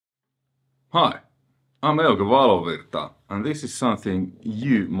Hi, I'm Euge Valovirta, and this is something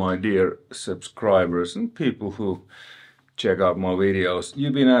you, my dear subscribers and people who check out my videos,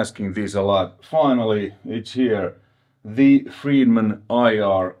 you've been asking this a lot. Finally, it's here. The FRIEDMAN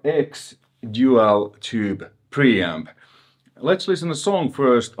IRX dual tube preamp. Let's listen to the song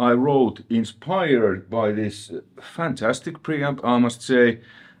first. I wrote inspired by this fantastic preamp, I must say,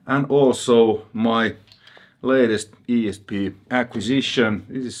 and also my latest ESP acquisition.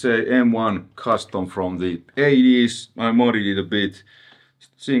 This is a M1 custom from the 80s. I modded it a bit.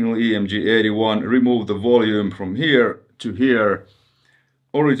 Single EMG 81. Remove the volume from here to here.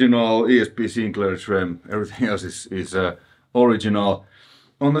 Original ESP Sinclair trem. Everything else is original.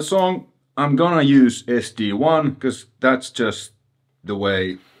 On the song, I'm gonna use SD1 because that's just the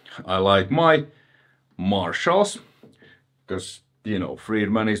way I like my Marshalls. Because you know,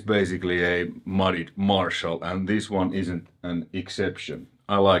 FRIEDMAN is basically a modded Marshall, and this one isn't an exception.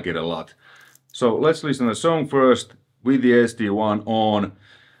 I like it a lot. So let's listen to the song first with the SD1 on.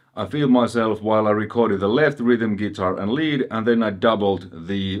 I filmed myself while I recorded the left rhythm guitar and lead, and then I doubled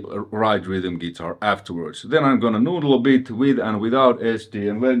the right rhythm guitar afterwards. Then I'm gonna noodle a bit with and without SD,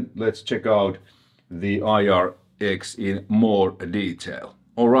 and then let's check out the IRX in more detail.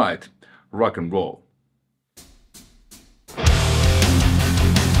 Alright, rock and roll.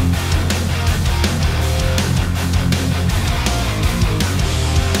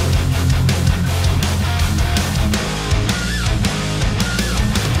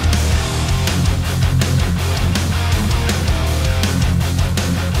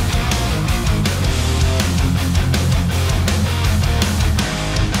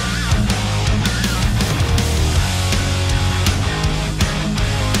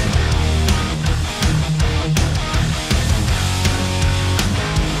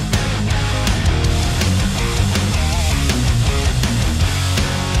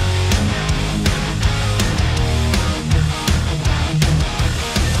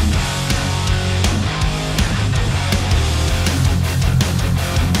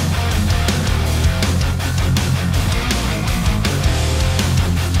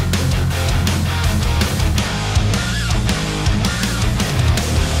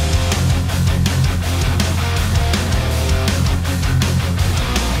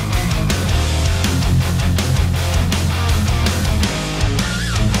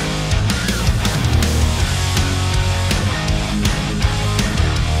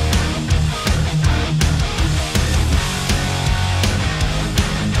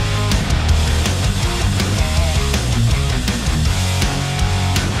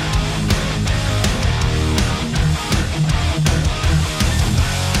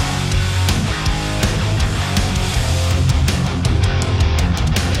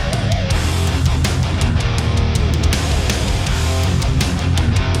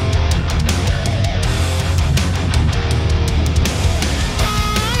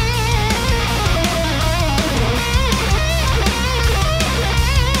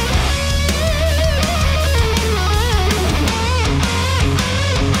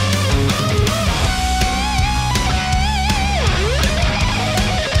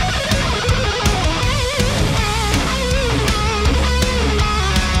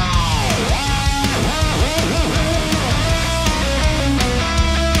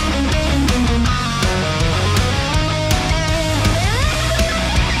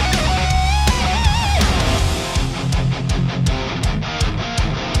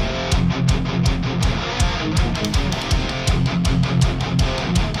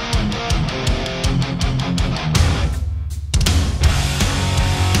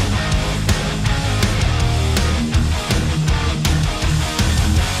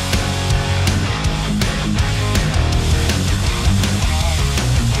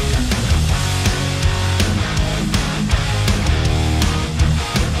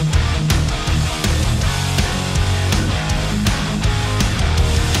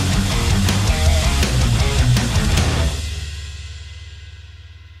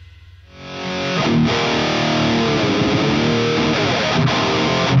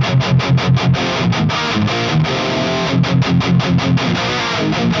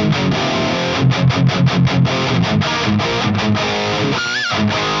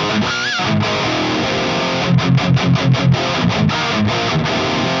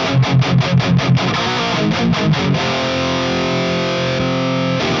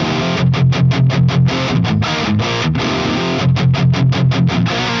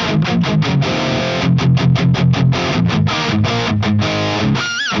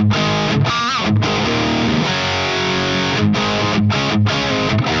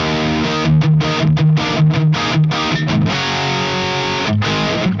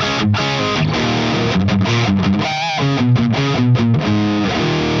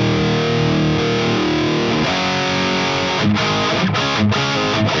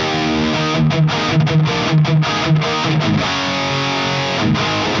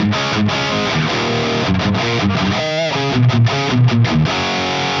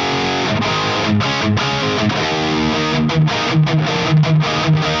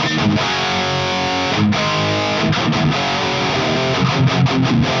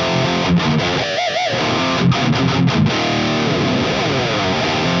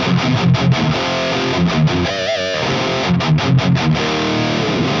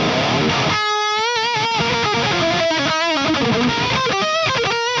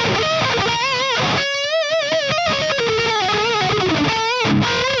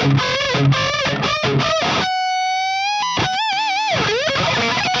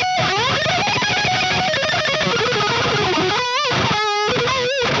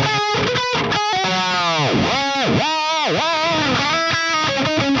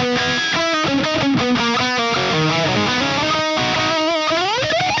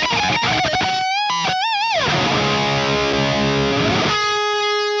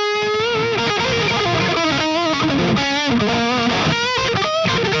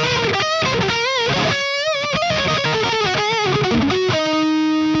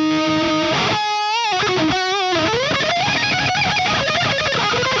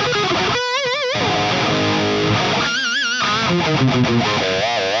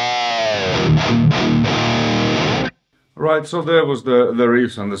 Right, so there was the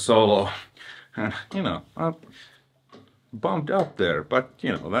riffs and the solo, and you know, I bumped up there, but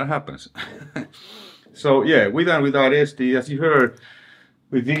you know, that happens. So yeah, with and without SD, as you heard,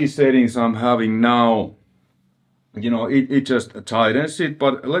 with these settings I'm having now, you know, it just tightens it,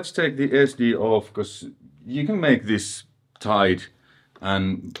 but let's take the SD off, because you can make this tight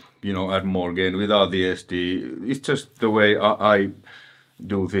and, you know, add more gain without the SD. It's just the way I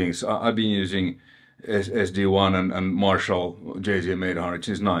do things. I've been using SD1 and Marshall JZM 800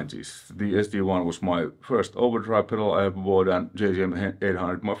 since 90s. The SD1 was my first overdrive pedal I ever bought, and JZM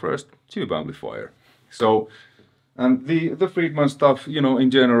 800 my first tube amplifier. So, and the FRIEDMAN stuff, you know,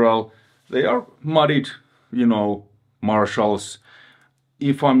 in general, they are muddied, you know, Marshalls.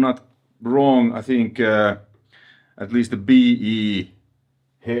 If I'm not wrong, I think at least the BE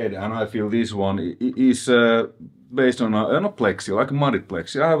head, and I feel this one is based on a plexi, like a mudded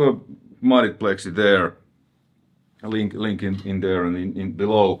plexi. I have a mudded plexi there, a link in there and in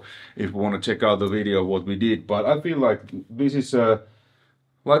below if you want to check out the video of what we did. But I feel like this is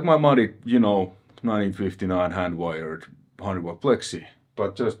like my mudded, you know, 1959 hand-wired 100-watt plexi,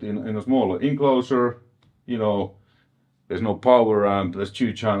 but just in a smaller enclosure. You know, there's no power amp, there's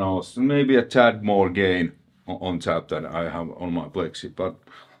 2 channels, and maybe a tad more gain on tap than I have on my plexi, but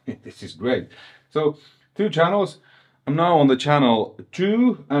this is great. So 2 channels. I'm now on the channel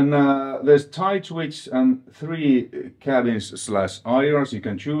 2, and there's tie switch and 3 cabins / IRs you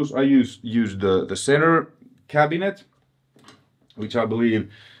can choose. I use the center cabinet, which I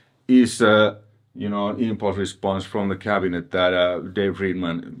believe is you know, an impulse response from the cabinet that Dave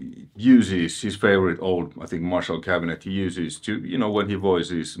FRIEDMAN uses, his favorite old, I think, Marshall cabinet he uses to, you know, when he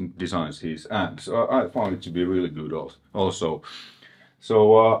voices, designs his amps. I found it to be really good also.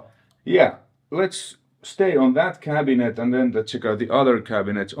 So yeah, let's stay on that cabinet, and then let's check out the other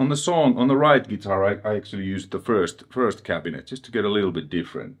cabinets. On the song, on the right guitar, I actually used the first cabinet just to get a little bit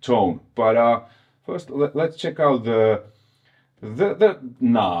different tone. But first, let's check out the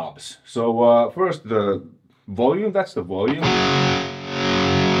knobs. So first the volume, that's the volume.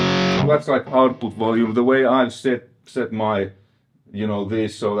 That's like output volume, the way I've set my, you know,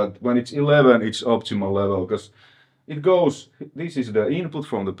 this, so that when it's 11 it's optimal level, because it goes, this is the input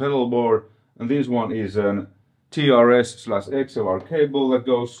from the pedal board, and this one is an TRS/XLR cable that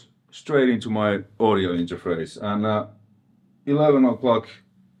goes straight into my audio interface, and 11 o'clock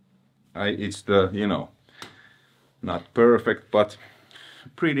it's the, you know, not perfect, but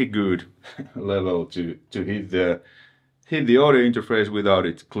pretty good level to hit the audio interface without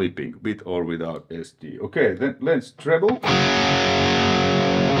it clipping, with or without SD. Okay, then let's treble.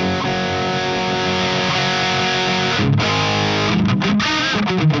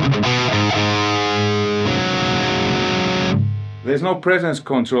 There's no presence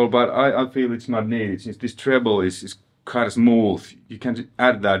control, but I feel it's not needed, since this treble is kind of smooth. You can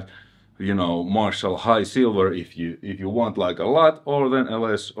add that, you know, Marshall high silver if you want like a lot, or then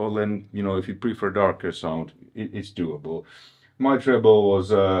LS, or then, you know, if you prefer darker sound, it's doable. My treble was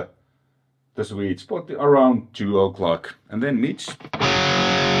the sweet spot around 2 o'clock, and then mids.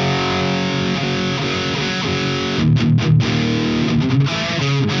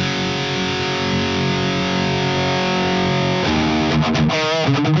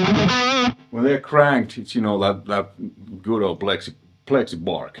 When they're cranked, it's, you know, that good old plexi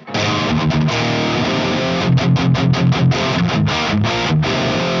bark.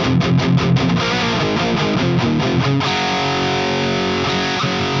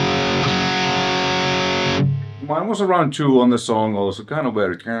 Mine was around 2 on the song also, kind of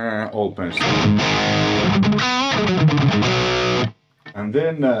where it opens. And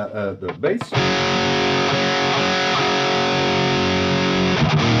then the bass.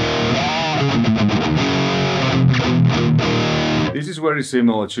 This is very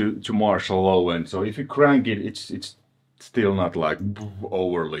similar to Marshall low end, so if you crank it, it's still not like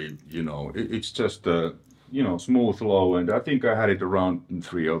overly, you know, it's just a, you know, smooth low end. I think I had it around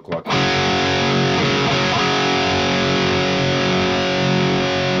 3 o'clock.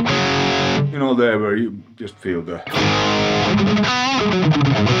 You know, there where you just feel the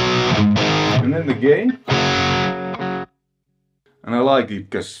And then the gain. And I like it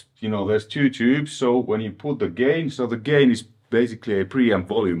because, you know, there's two tubes, so when you put the gain, so the gain is basically a preamp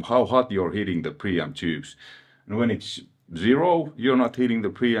volume, how hot you're hitting the preamp tubes. And when it's 0, you're not hitting the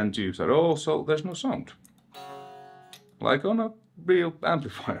preamp tubes at all, so there's no sound. Like on a real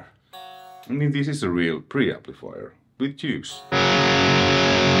amplifier. I mean, this is a real preamplifier with tubes.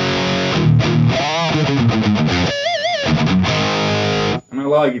 And I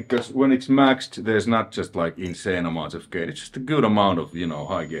like it because when it's maxed, there's not just like insane amounts of gain, it's just a good amount of, you know,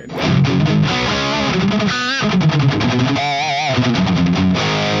 high gain.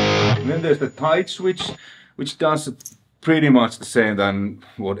 And then there's the tight switch, which does pretty much the same than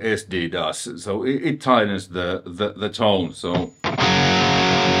what SD does. So it tightens the tone. So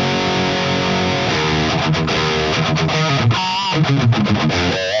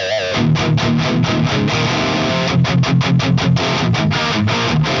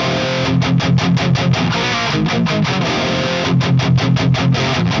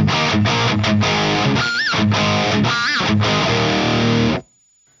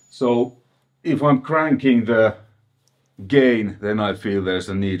So if I'm cranking the gain, then I feel there's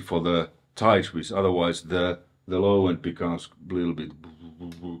a need for the tight switch, otherwise the low end becomes a little bit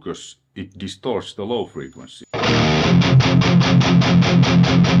because it distorts the low frequency.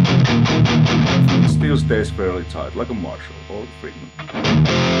 It still stays fairly tight, like a Marshall or a Friedman.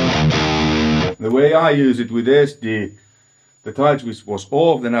 The way I use it with SD, the tight switch was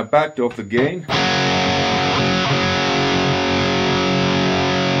off, then I backed off the gain.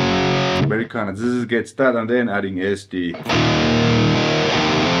 Very kind of this gets that, and then adding SD.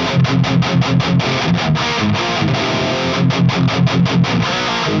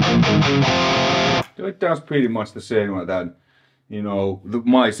 So it does pretty much the same like that. You know,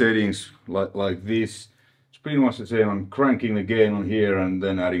 my settings like this, it's pretty much the same. I'm cranking the gain on here and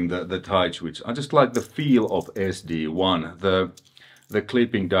then adding the tight switch. I just like the feel of SD1, the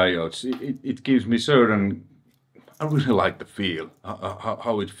clipping diodes. It gives me certain. I really like the feel,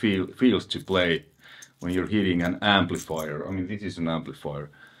 how it feels to play when you're hitting an amplifier. I mean, this is an amplifier.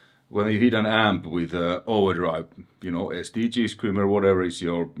 When you hit an amp with overdrive, you know, SDG, Screamer, whatever is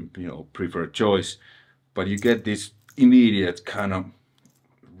your, you know, preferred choice, but you get this immediate kind of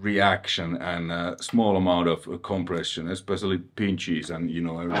reaction and a small amount of compression, especially pinches and, you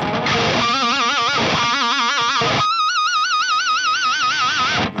know, everything.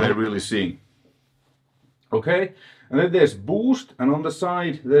 They really sing. Okay, and then there's boost, and on the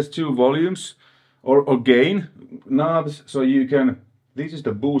side there's two volumes or gain knobs, so you can, this is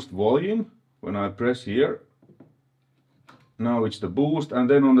the boost volume. When I press here, now it's the boost, and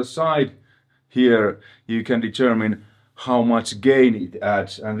then on the side here you can determine how much gain it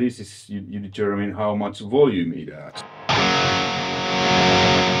adds, and this is, you determine how much volume it adds.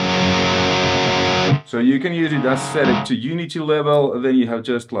 So you can use it as set it to unity level, and then you have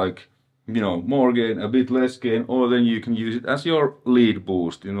just like, you know, more gain, a bit less gain, or then you can use it as your lead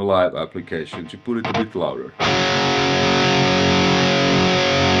boost in a live application to put it a bit louder.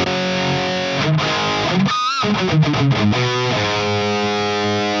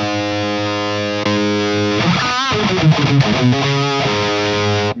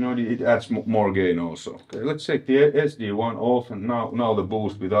 You know, it adds more gain also. Okay, let's take the SD one off, and now the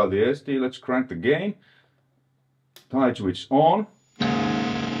boost without the SD. Let's crank the gain. Tight switch on.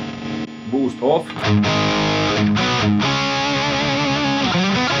 Boost off.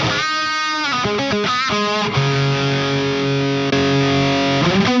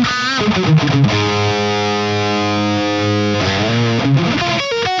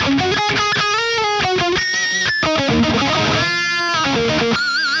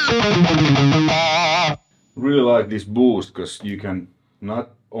 Really like this boost because you can not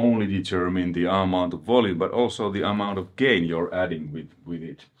only determine the amount of volume but also the amount of gain you're adding with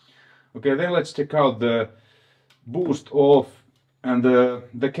it. Okay, then let's check out the boost off and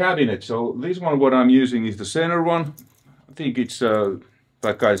the cabinet. So this one, what I'm using is the center one. I think it's,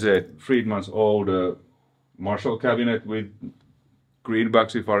 like I said, Friedman's old Marshall cabinet with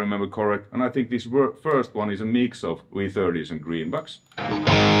greenbacks, if I remember correct. And I think this first one is a mix of V30s and greenbacks.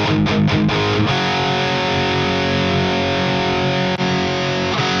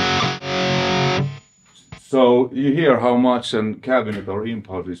 So you hear how much a cabinet or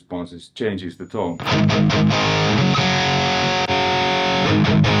impulse response changes the tone.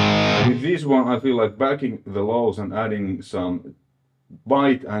 With this one I feel like backing the lows and adding some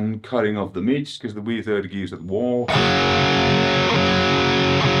bite and cutting off the mids, because the V30 gives that wall.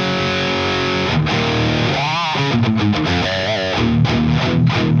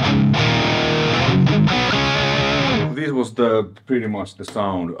 This was was pretty much the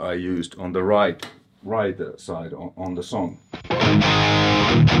sound I used on the right side on the song.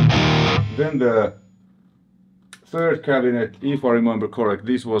 Then the third cabinet, if I remember correct,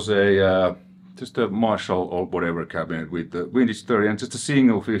 this was a just a Marshall or whatever cabinet with the vintage 30 and just a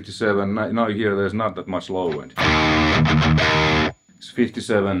single 57. Now here there's not that much low end.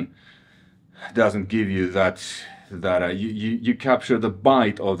 57 doesn't give you that you capture the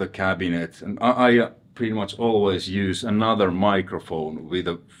bite of the cabinet, and I pretty much always use another microphone with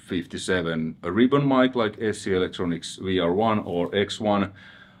a 57, a ribbon mic like SC Electronics VR1 or X1,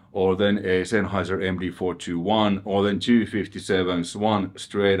 or then a Sennheiser MD421, or then two 57s, one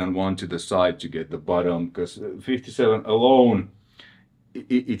straight and one to the side to get the bottom, because 57 alone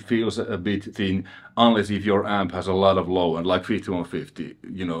it feels a bit thin, unless if your amp has a lot of low end, like 5150,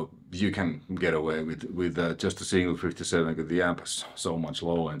 you know, you can get away with just a single 57 because the amp has so much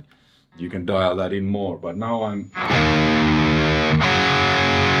low end. You can dial that in more, but now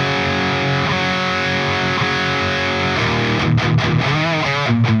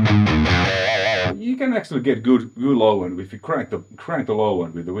you can actually get good low end if you crank the low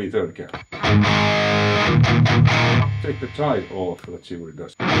end with the V30 cab. Take the tie off, let's see what it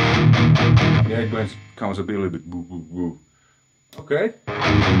does. The headbands comes a little bit boo boo boo. Okay.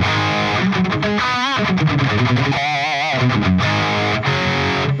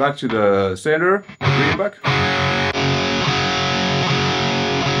 Back to the center, greenback.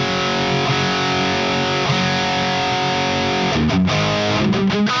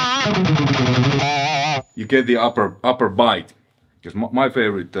 You get the upper bite, because my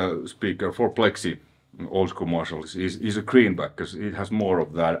favorite speaker for Plexi, old school Marshall, is a greenback, because it has more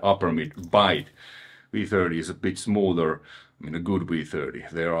of that upper mid bite. V30 is a bit smoother. I mean, a good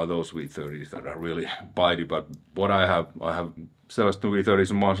V30. There are those V30s that are really bitey, but what I have Celestion V30s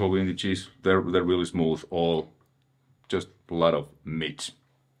and Marshall vintages. They're really smooth, all just a lot of mids.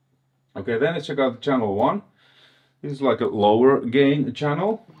 Okay, then let's check out channel 1. This is like a lower gain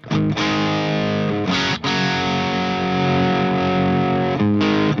channel.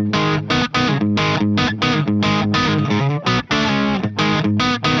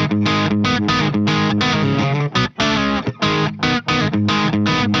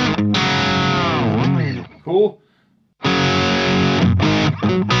 Cool.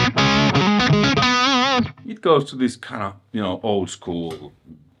 It goes to this kind of, you know, old school,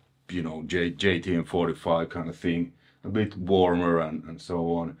 you know, JTM45 kind of thing, a bit warmer and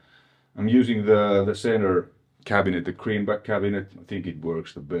so on. I'm using the center cabinet, the greenback cabinet. I think it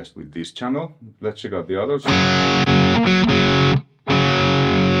works the best with this channel. Let's check out the others.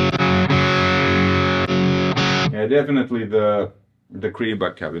 Yeah, definitely the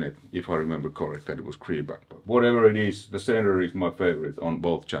greenback cabinet, if I remember correct, that it was greenback. But whatever it is, the center is my favorite on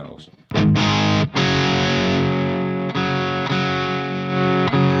both channels.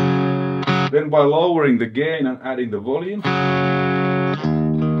 Then by lowering the gain and adding the volume,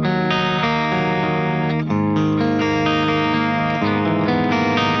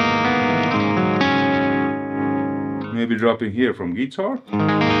 maybe dropping here from guitar,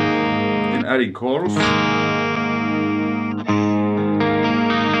 then adding chorus.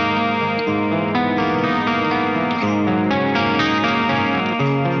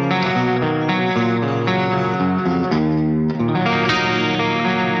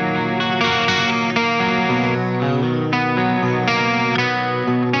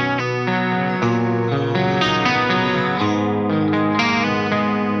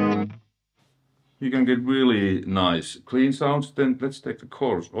 You can get really nice clean sounds. Then let's take the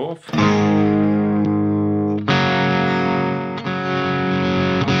chorus off. You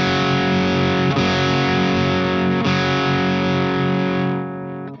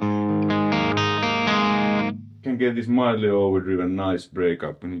can get this mildly overdriven nice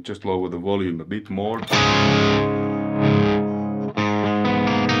breakup, and you just lower the volume a bit more.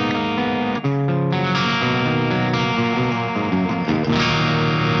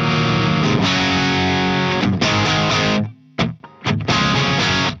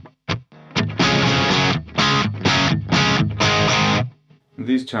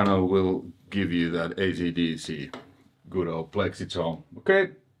 This channel will give you that AC/DC, good old Plexi tone.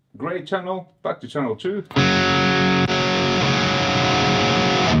 Okay, great channel. Back to channel 2.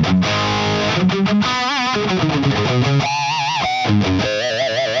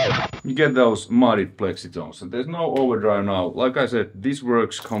 You get those mudded Plexi tones, and there's no overdrive now. Like I said, this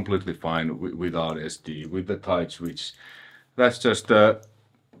works completely fine without SD, with the tight switch. That's just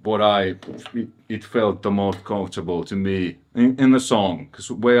what it felt the most comfortable to me in the song, because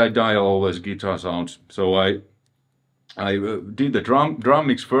the way I dial always guitar sounds. So I did the drum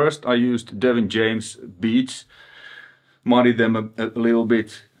mix first. I used Devin James beats muddy them a little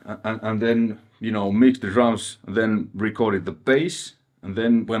bit, and then, you know, mix the drums, then recorded the bass. And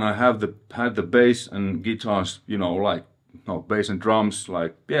then when I had the bass and guitars, you know, like, no, bass and drums,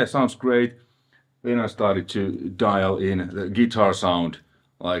 like, yeah, sounds great. Then I started to dial in the guitar sound,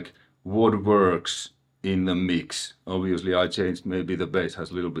 like what works in the mix. Obviously I changed, maybe the bass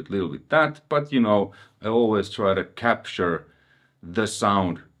has a little bit that, but you know, I always try to capture the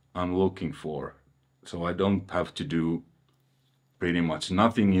sound I'm looking for. So I don't have to do pretty much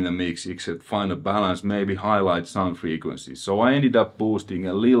nothing in the mix except find a balance, maybe highlight sound frequencies. So I ended up boosting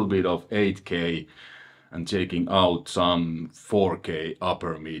a little bit of 8K and taking out some 4K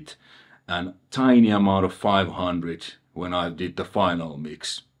upper mid and tiny amount of 500 when I did the final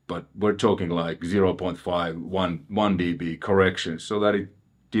mix. But we're talking like 0.5, 1 dB correction, so that it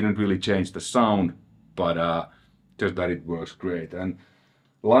didn't really change the sound, but just that it works great. And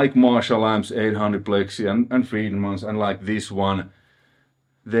like Marshall amps, 800 plexi and Friedmans, and like this one,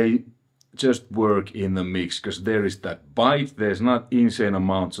 they just work in the mix because there is that bite, there's not insane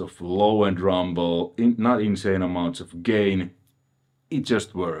amounts of low end rumble, not insane amounts of gain. It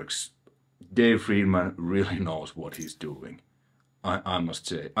just works. Dave Friedman really knows what he's doing, I must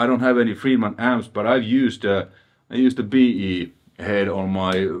say. I don't have any Friedman amps, but I used a BE head on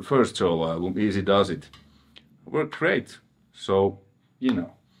my first solo album, Easy Does It. Worked great. So, you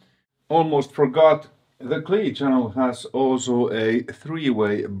know. Almost forgot, the Clee channel has also a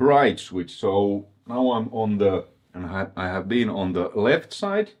 3-way bright switch. So now I'm on the, and I have been on the left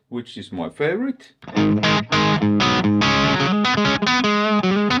side, which is my favorite.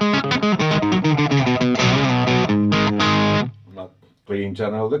 Not clean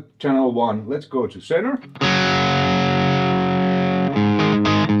channel, the channel 1. Let's go to center.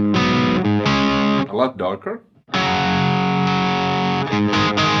 A lot darker.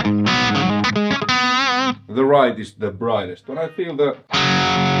 The right is the brightest, but I feel the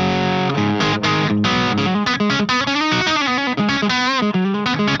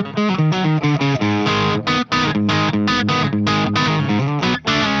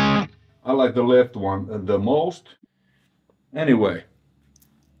I like the left one the most. Anyway,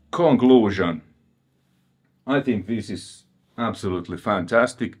 conclusion. I think this is absolutely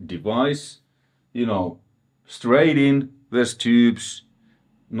fantastic device. You know, straight in, there's tubes,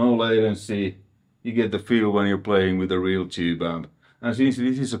 no latency. You get the feel when you're playing with a real tube amp. And since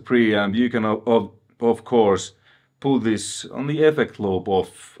this is a preamp, you can of course put this on the effect loop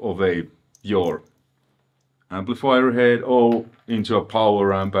of your amplifier head or into a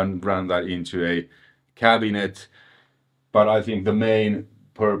power amp and run that into a cabinet. But I think the main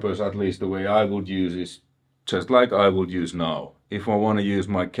purpose, at least the way I would use, is just like I would use now. If I want to use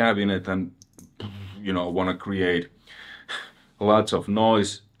my cabinet and, you know, want to create lots of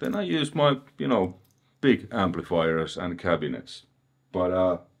noise, then I use my, you know, big amplifiers and cabinets.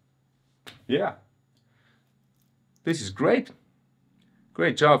 But yeah, this is great.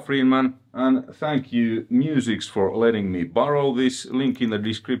 Great job, Friedman. And thank you, Musics, for letting me borrow this. Link in the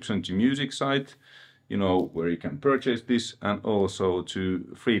description to Music site, you know, where you can purchase this, and also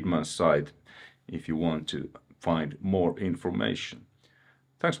to Friedman's site if you want to find more information.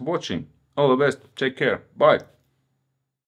 Thanks for watching. All the best. Take care. Bye.